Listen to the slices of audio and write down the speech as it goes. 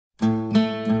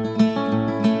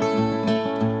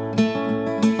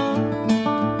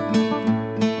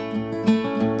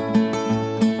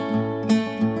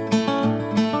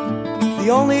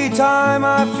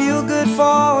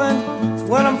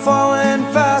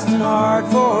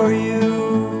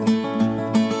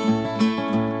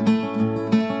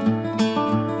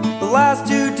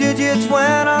it's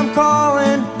when I'm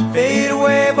calling, fade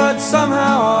away, but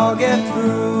somehow I'll get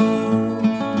through.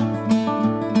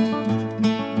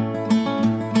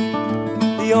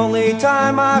 The only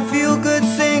time I feel good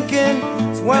sinking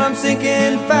is when I'm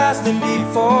sinking fast and deep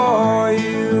for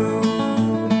you.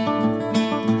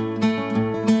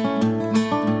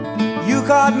 You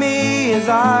caught me as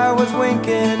I was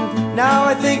winking, now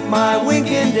I think my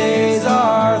winking days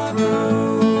are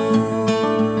through.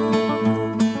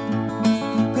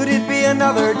 Could it be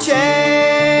another change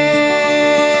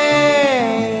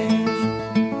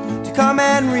to come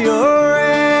and rearrange?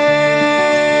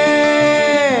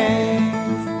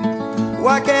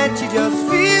 Why can't you just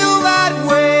feel that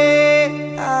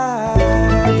way? I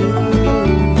do.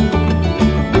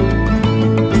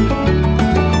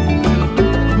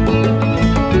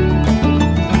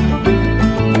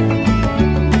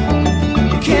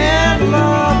 You can't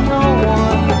love no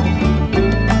one.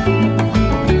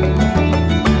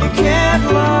 You can't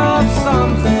love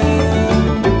something.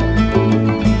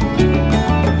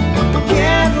 You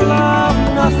can't love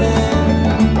nothing.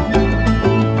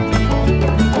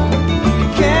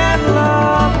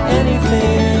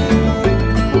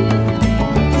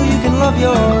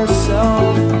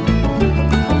 Yourself,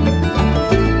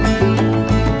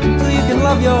 so you can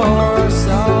love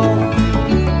yourself.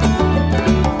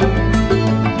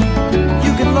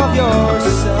 You can love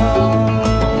yourself.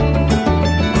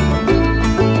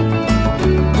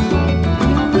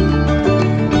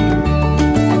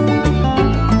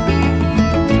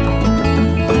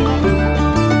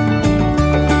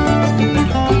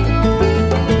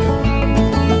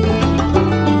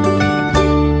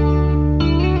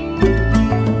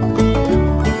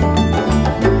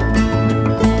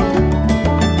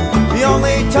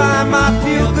 Time I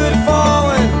feel good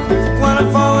falling when I'm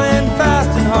falling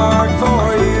fast and hard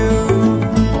for you.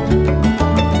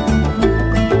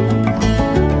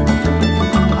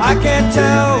 I can't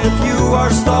tell if you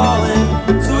are stalling